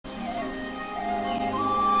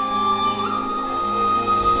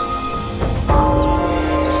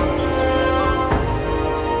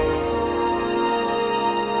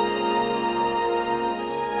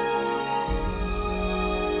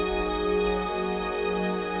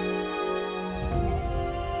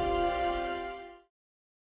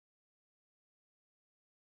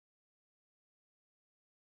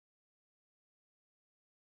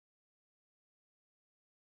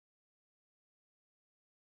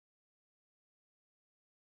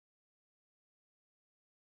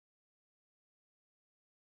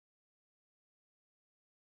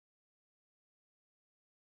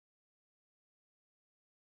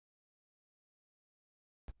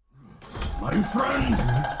My friend,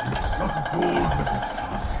 not gold.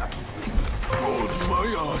 God, my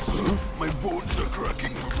ass. My bones are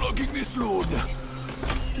cracking from lugging this load.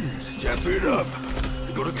 Step it up.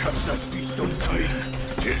 You gotta catch that feast on time.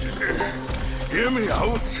 Hear me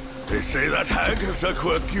out. They say that hag has her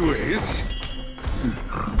quirky ways.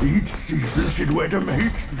 Each season she'd wed a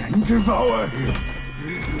mate, then devour him.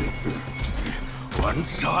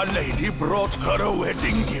 Once our lady brought her a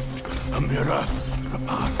wedding gift, a mirror. The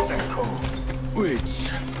past echo. Which?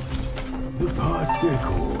 The past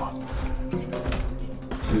echo.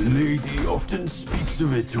 The lady often speaks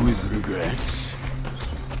of it with regrets.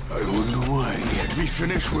 I wonder why. Let me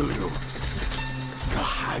finish, will you? The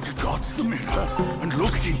hag got the mirror and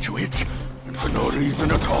looked into it, and for no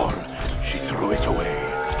reason at all, she threw it away.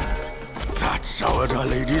 That soured our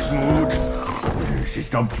lady's mood. She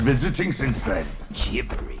stopped visiting since then.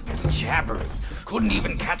 Gibbering and jabbering. Couldn't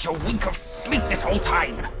even catch a wink of sleep this whole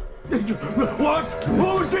time. What?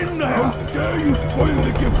 Who's in there? How dare you spoil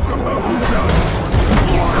the gift from her who's done?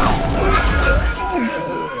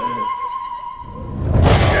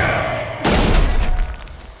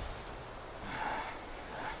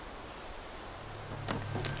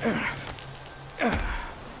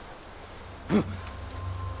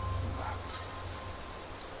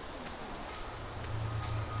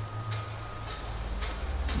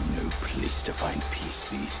 No place to find peace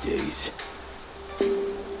these days.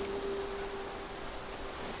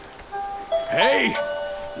 Hey!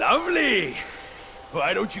 Lovely!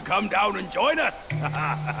 Why don't you come down and join us?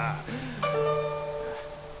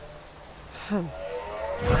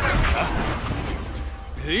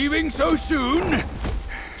 Leaving so soon?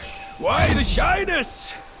 Why the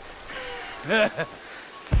shyness?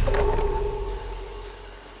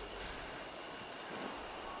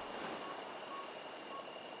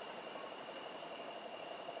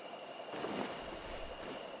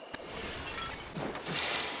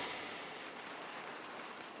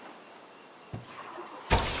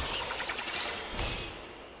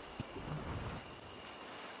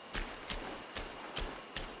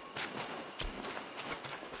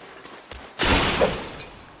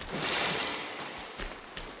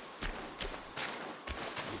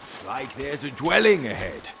 Like there's a dwelling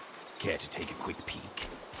ahead. Care to take a quick peek?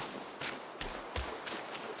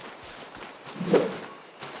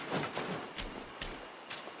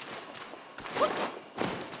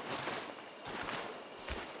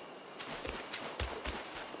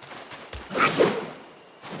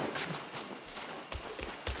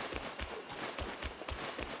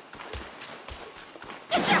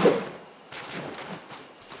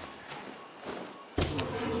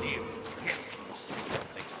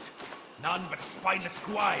 None but spineless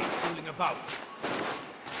guais fooling about.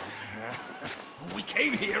 We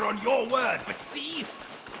came here on your word, but see?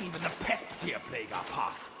 Even the pests here plague our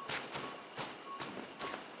path.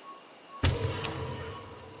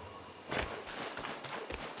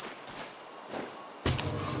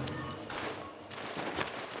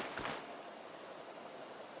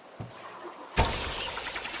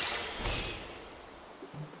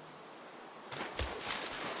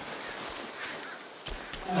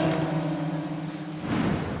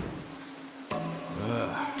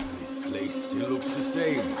 Still looks the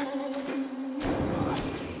same. Must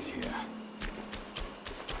be here.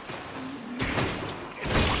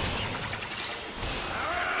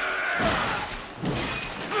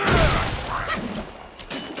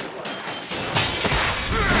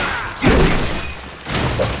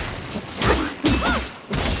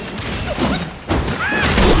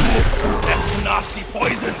 That's nasty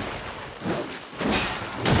poison.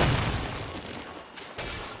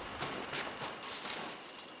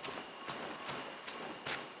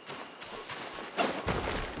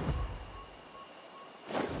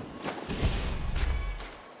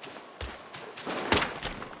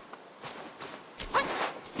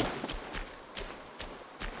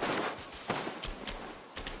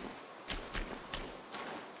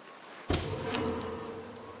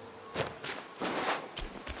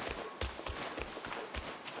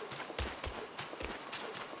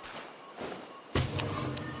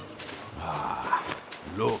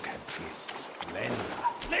 Look at this splendor.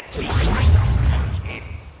 Let me kid.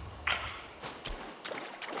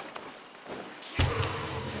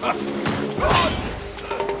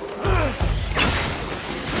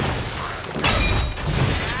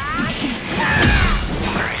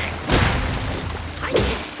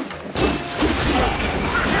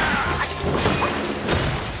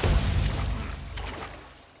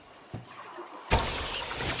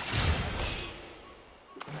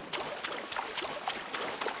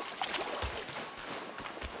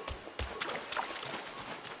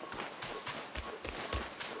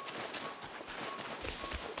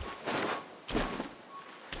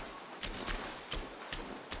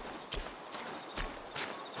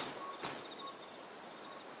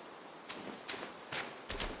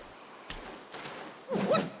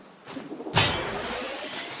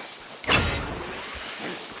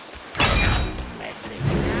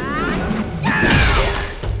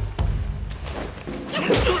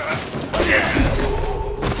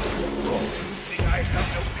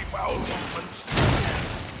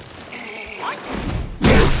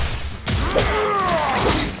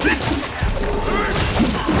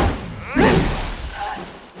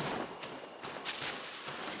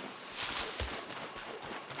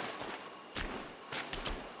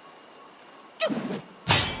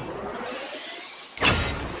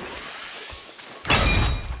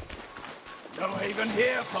 No haven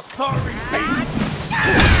here for sorry beasts!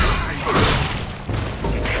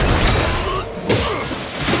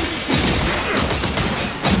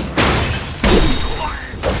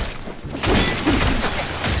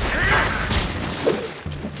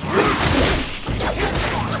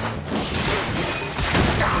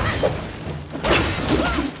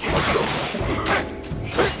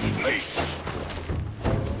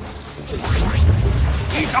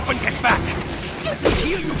 Ease up and get back! Let me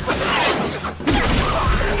heal you first!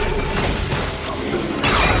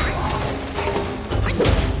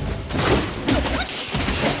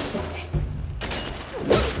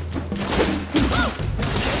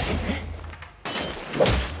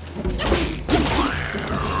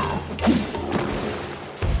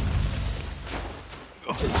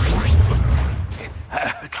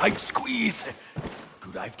 Tight squeeze.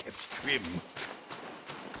 Good I've kept trim.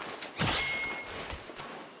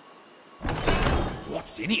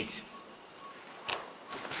 What's in it?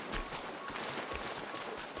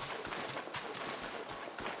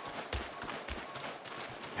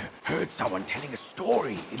 Heard someone telling a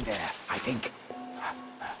story in there, I think.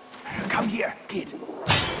 Come here, kid.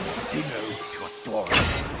 Say no to a story.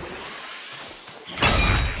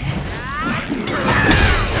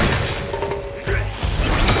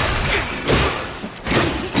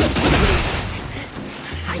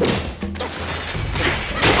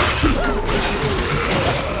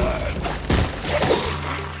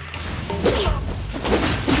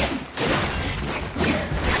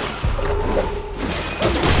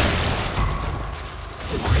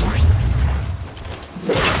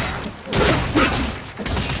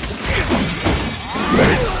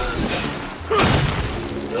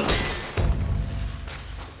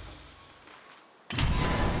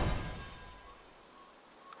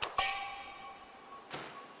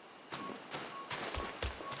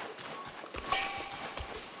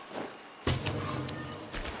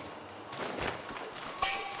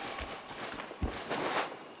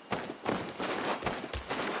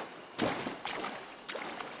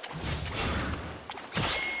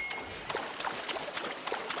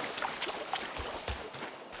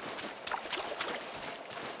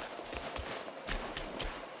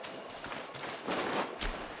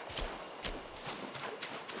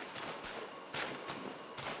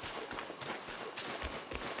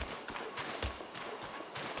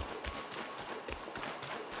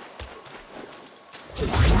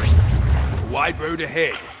 Wide road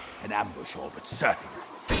ahead. An ambush all but certain.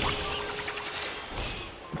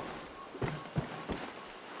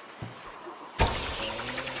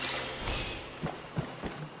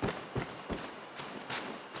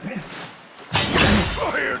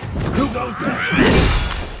 Fired! Who goes there?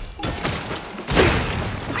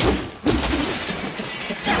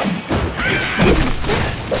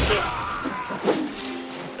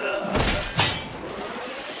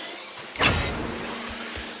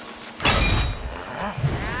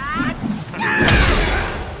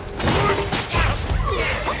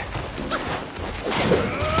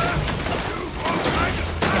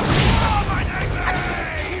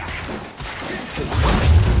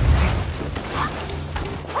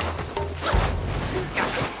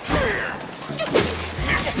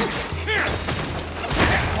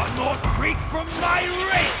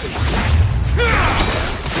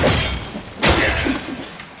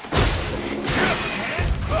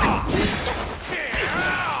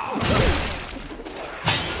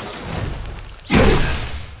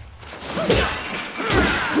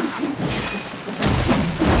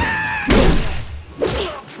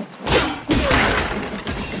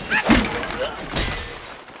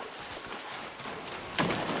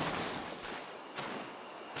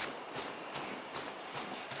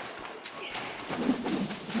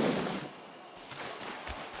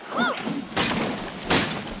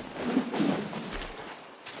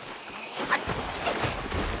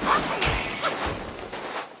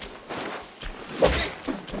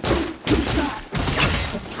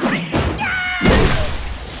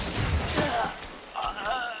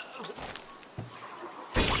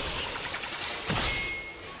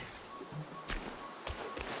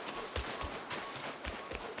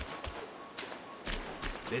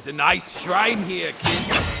 There's a nice shrine here,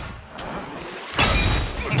 kid.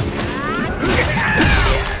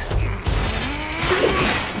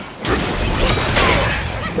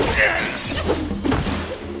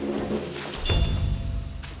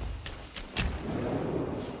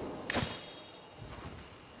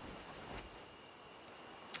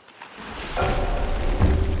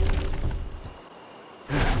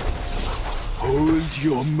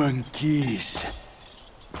 your monkeys.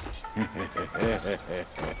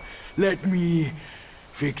 Let me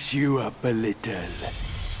fix you up a little.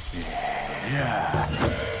 Yeah.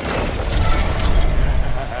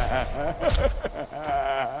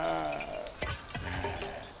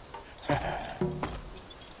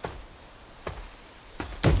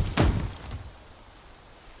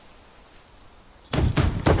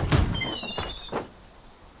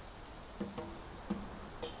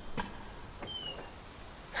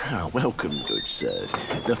 Welcome, good sirs.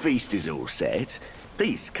 The feast is all set.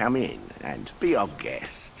 Please come in and be our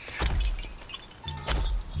guests.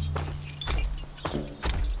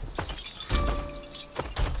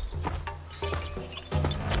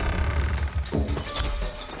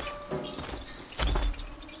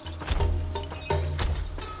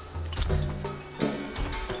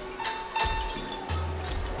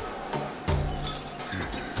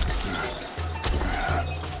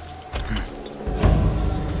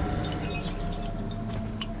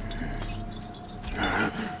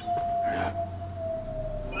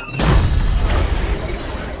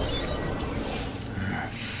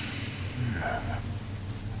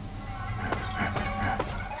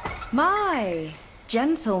 My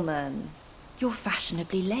gentlemen, you're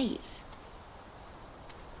fashionably late.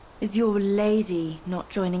 Is your lady not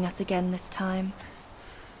joining us again this time?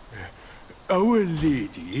 Our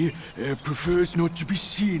lady prefers not to be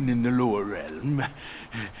seen in the lower realm.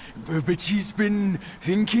 But she's been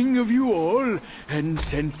thinking of you all and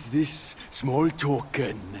sent this small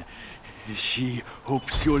token. She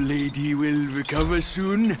hopes your lady will recover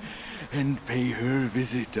soon and pay her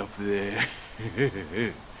visit up there.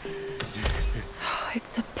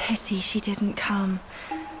 It's a pity she didn't come.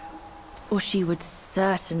 Or she would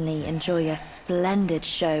certainly enjoy a splendid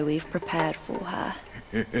show we've prepared for her.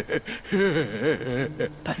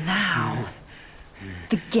 But now,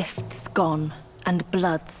 the gift's gone and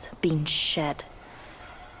blood's been shed.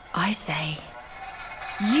 I say,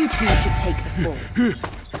 you two should take the fall.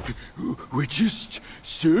 We're just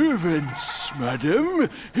servants, madam.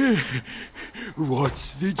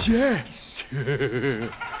 What's the jest?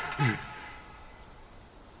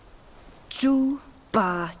 Zhu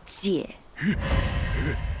Ba Jie.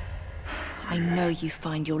 I know you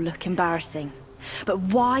find your look embarrassing, but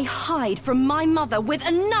why hide from my mother with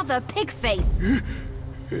another pig face?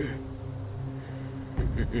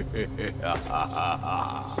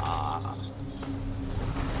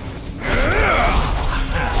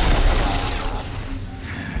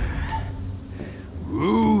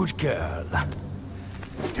 Rude girl.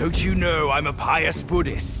 Don't you know I'm a pious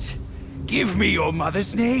Buddhist? Give me your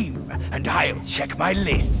mother's name, and I'll check my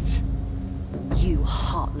list. You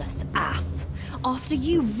heartless ass. After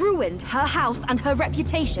you ruined her house and her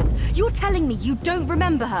reputation, you're telling me you don't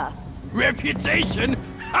remember her? Reputation?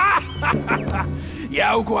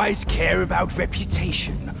 Yao Guai's care about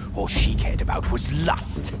reputation. All she cared about was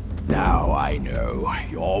lust. Now I know.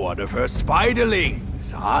 You're one of her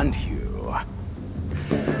spiderlings, aren't you?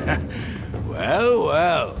 Well,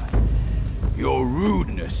 well. Your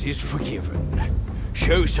rudeness is forgiven.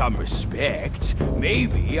 Show some respect.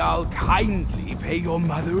 Maybe I'll kindly pay your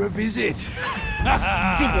mother a visit.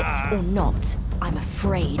 Visit or not, I'm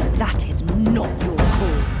afraid that is not your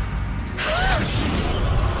call.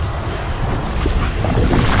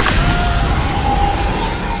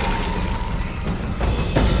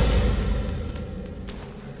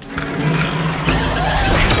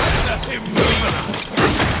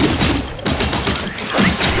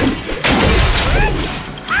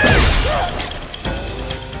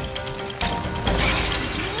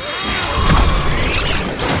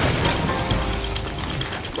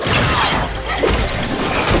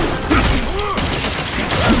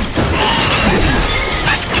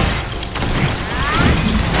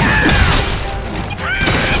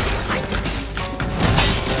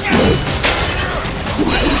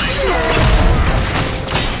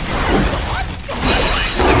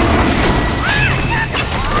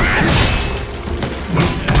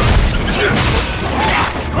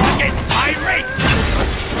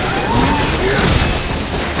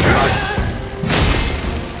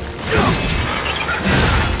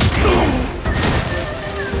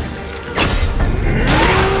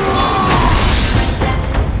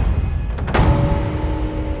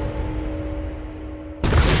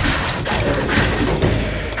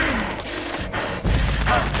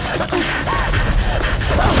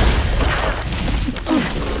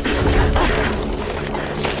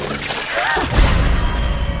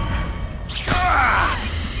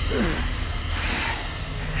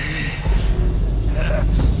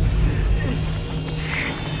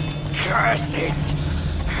 Curse it!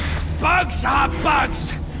 Bugs are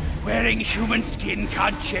bugs! Wearing human skin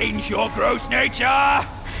can't change your gross nature!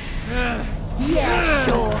 Yeah,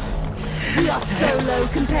 sure. We are so low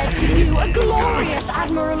compared to you, a glorious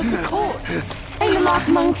admiral of the court. Ain't the last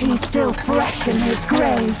monkey still fresh in his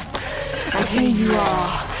grave? And here you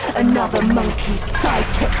are, another monkey's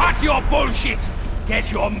sidekick. Cut your bullshit!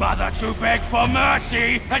 Get your mother to beg for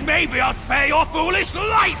mercy, and maybe I'll spare your foolish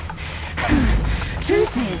life!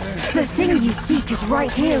 Truth is, the thing you seek is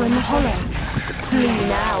right here in the hollow. Flee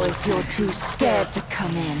now if you're too scared to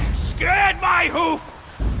come in. Scared my hoof!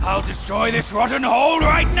 I'll destroy this rotten hole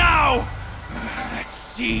right now! Let's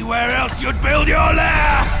see where else you'd build your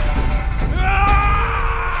lair! Ah!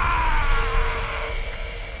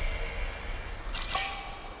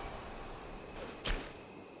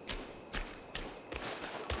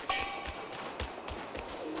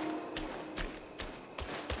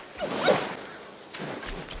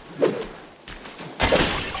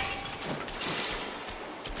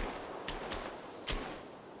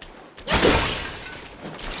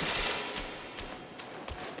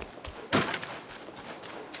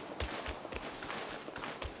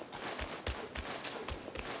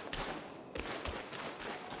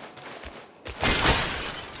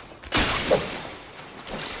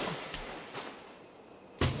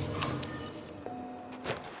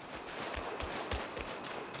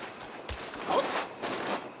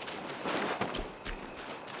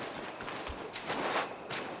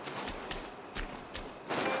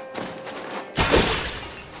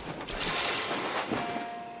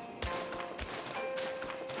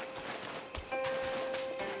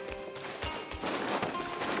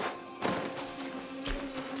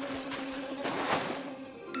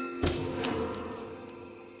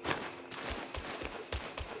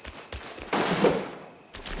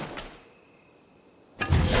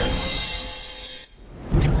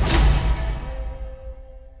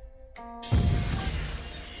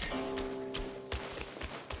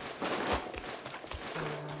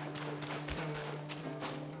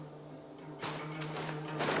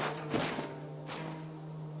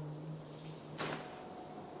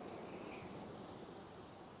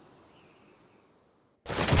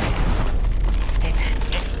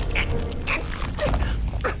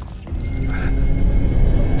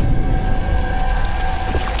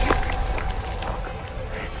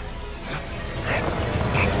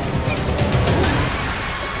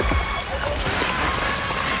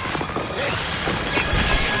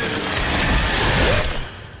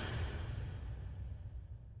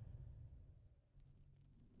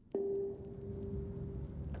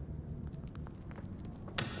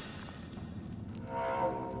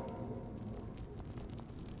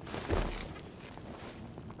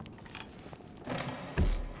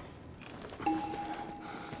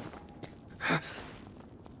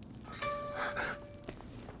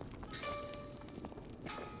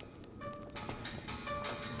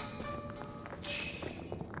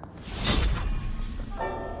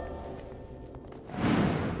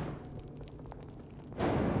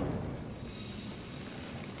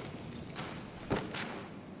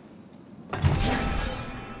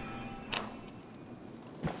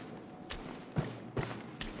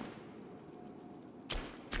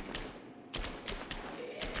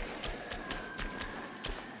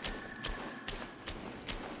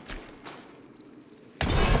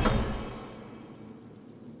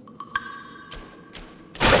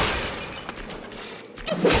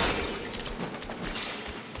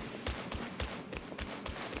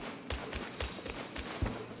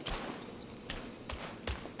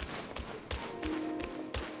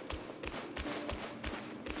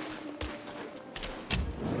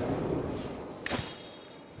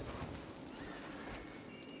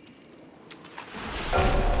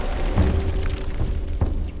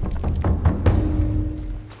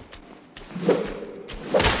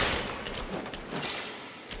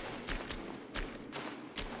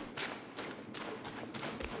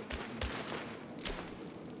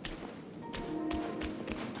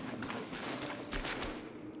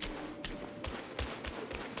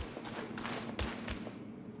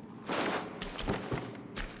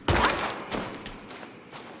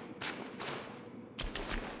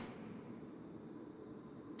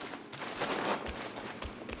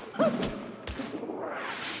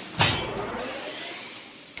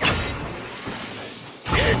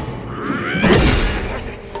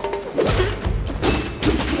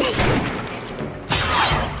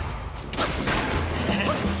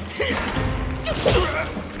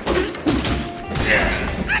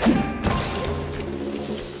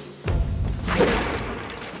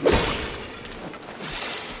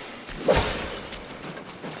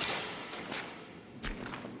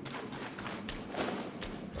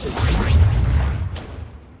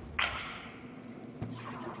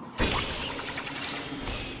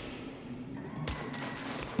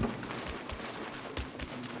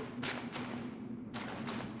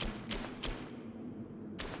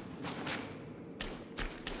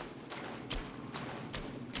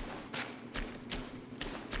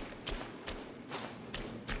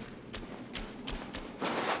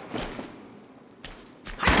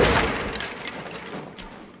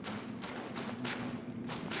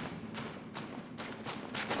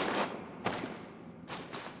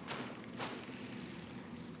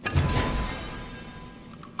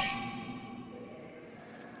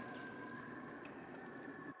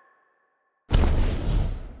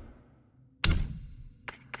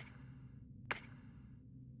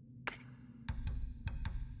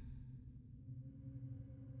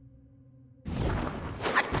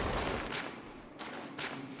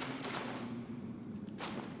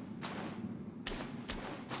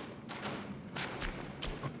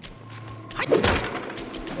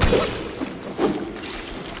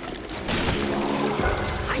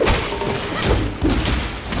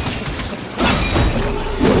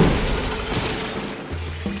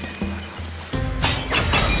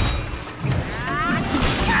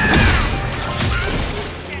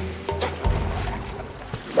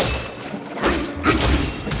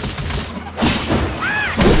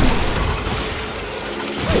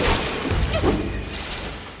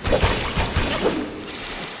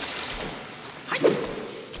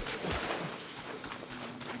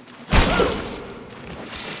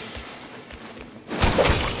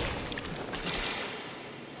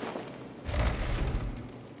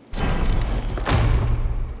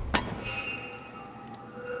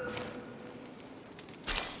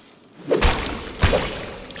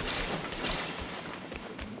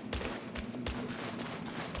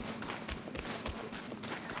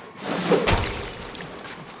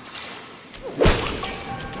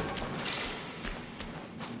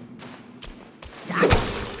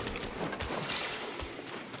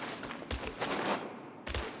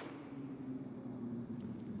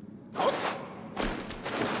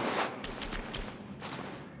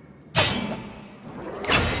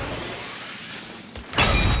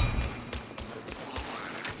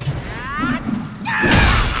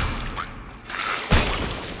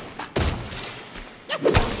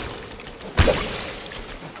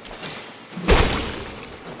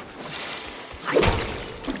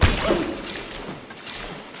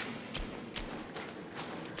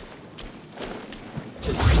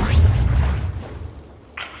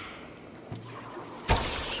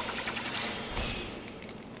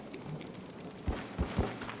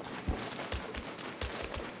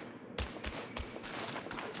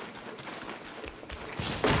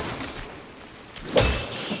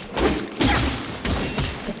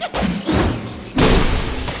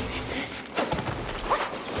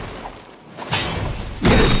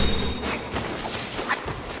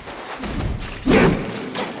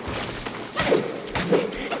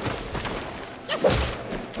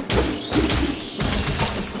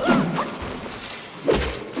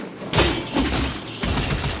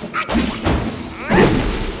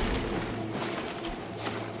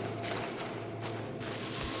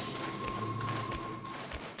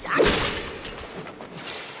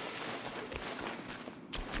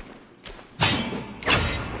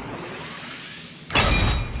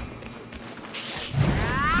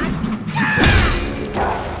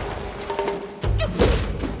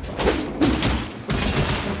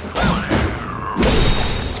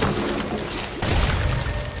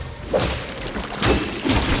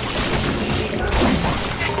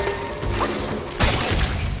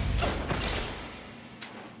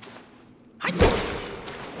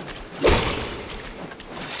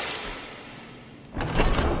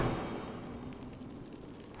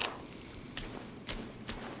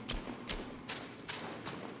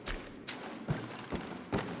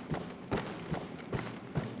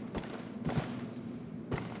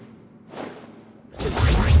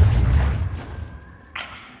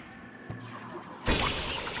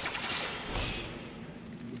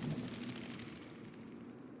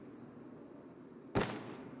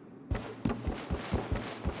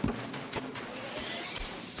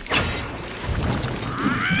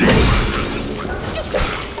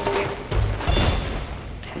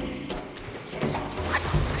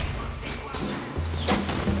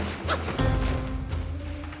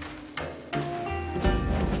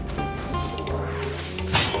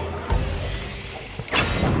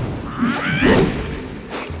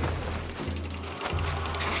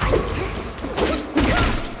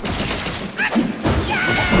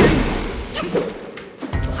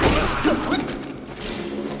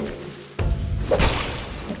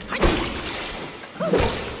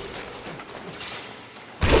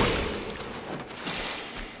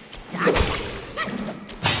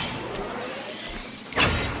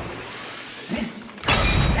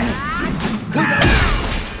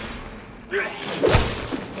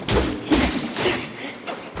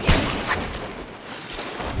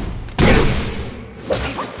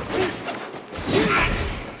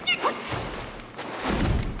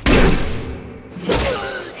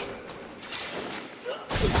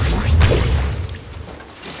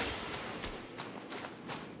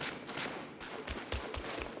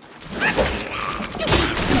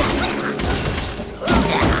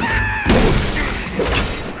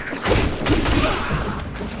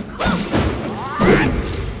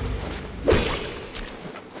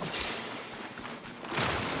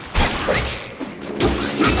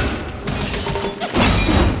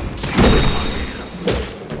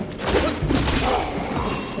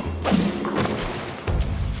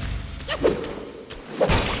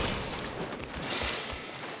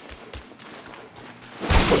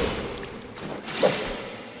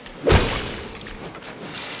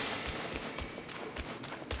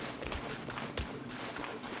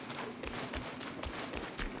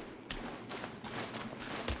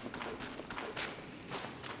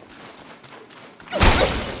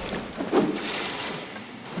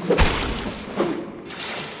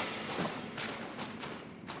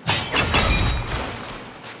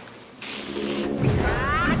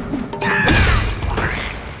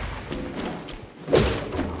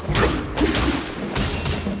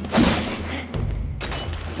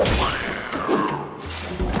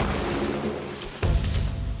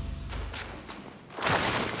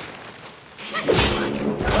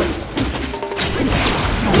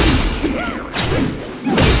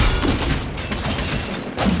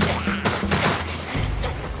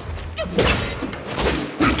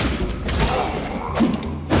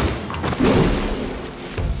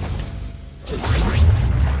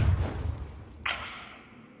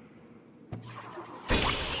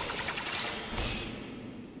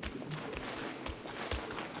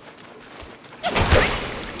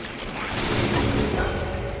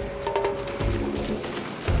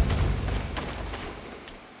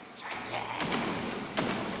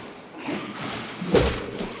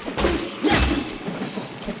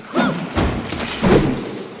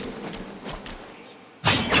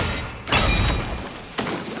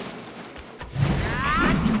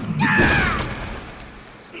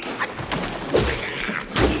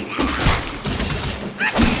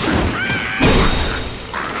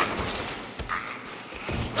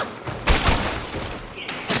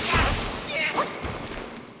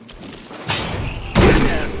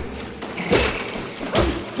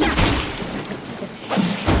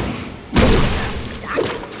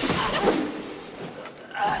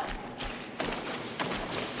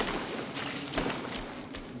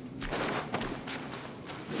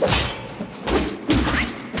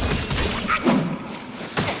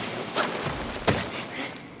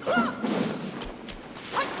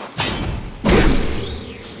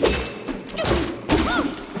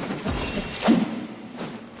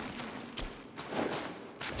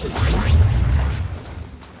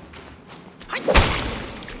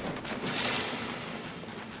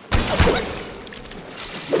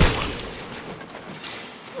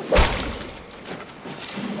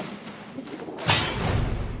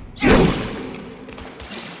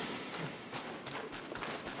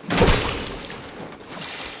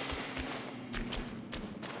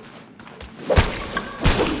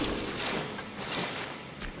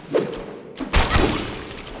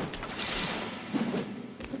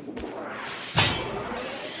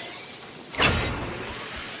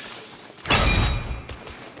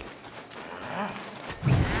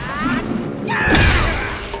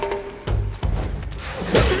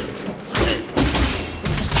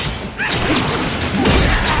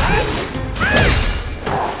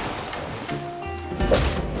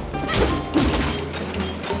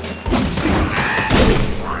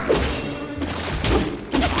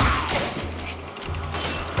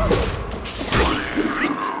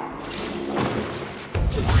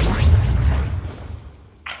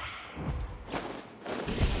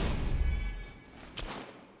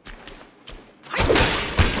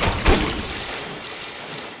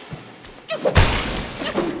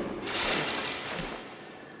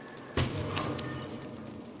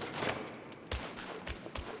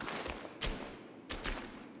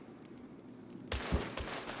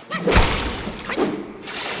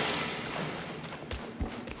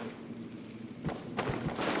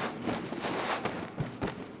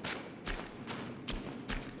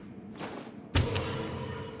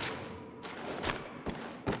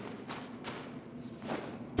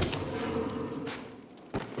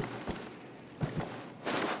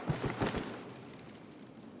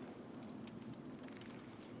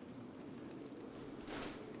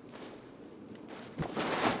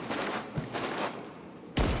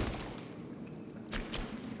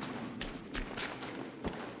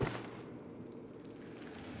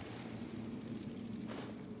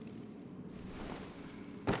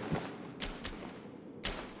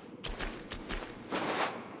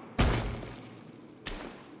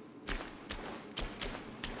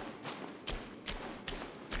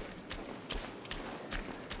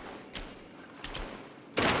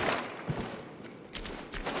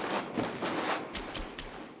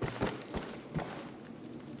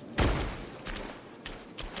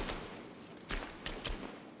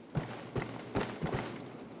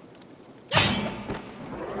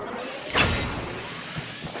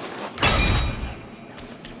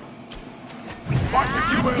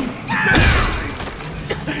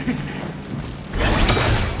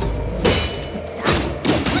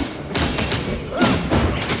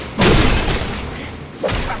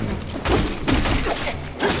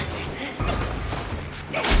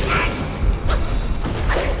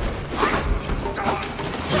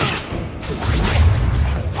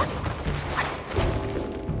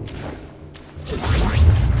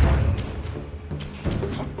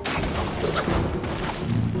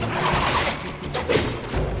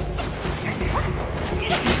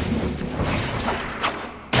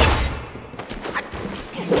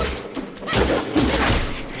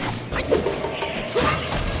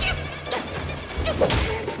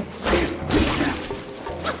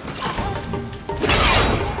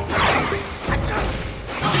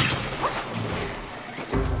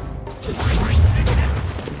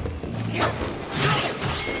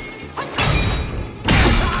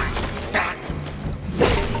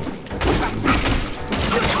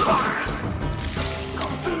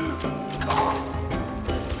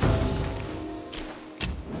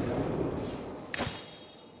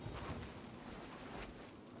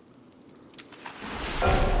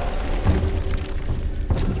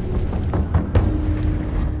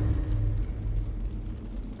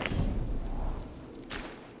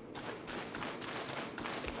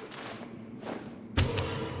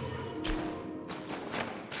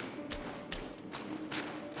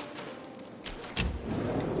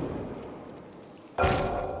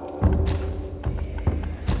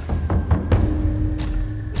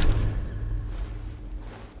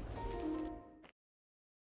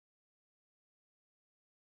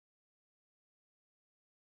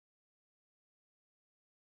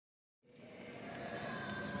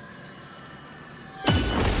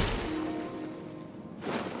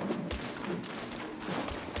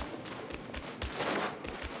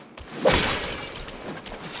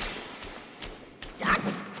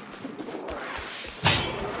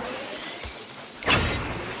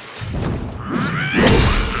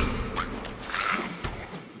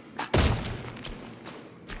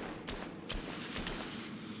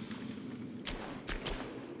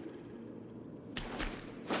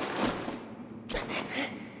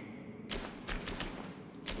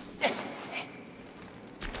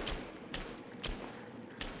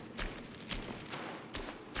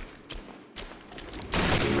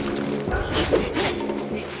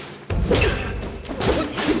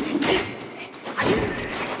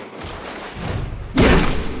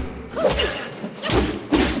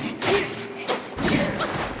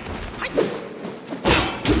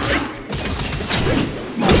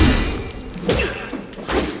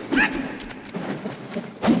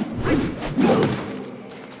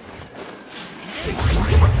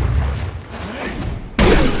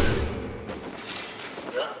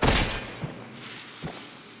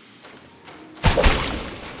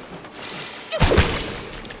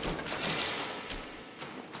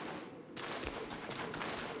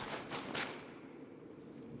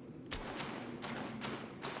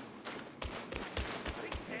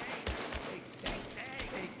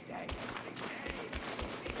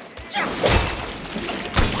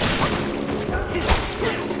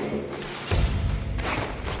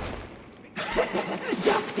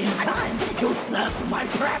 You serve my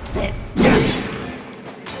practice!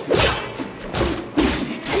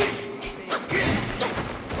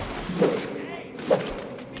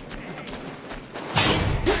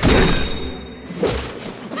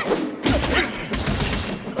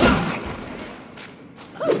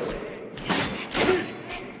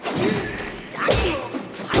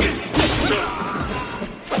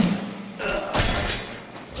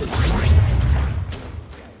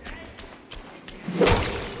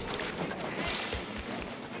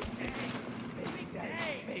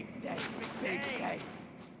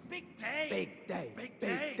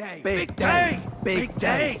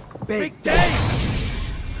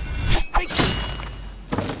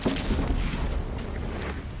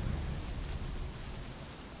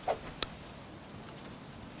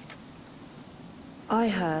 I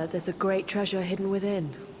heard there's a great treasure hidden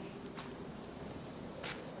within.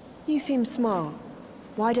 You seem smart.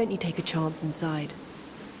 Why don't you take a chance inside?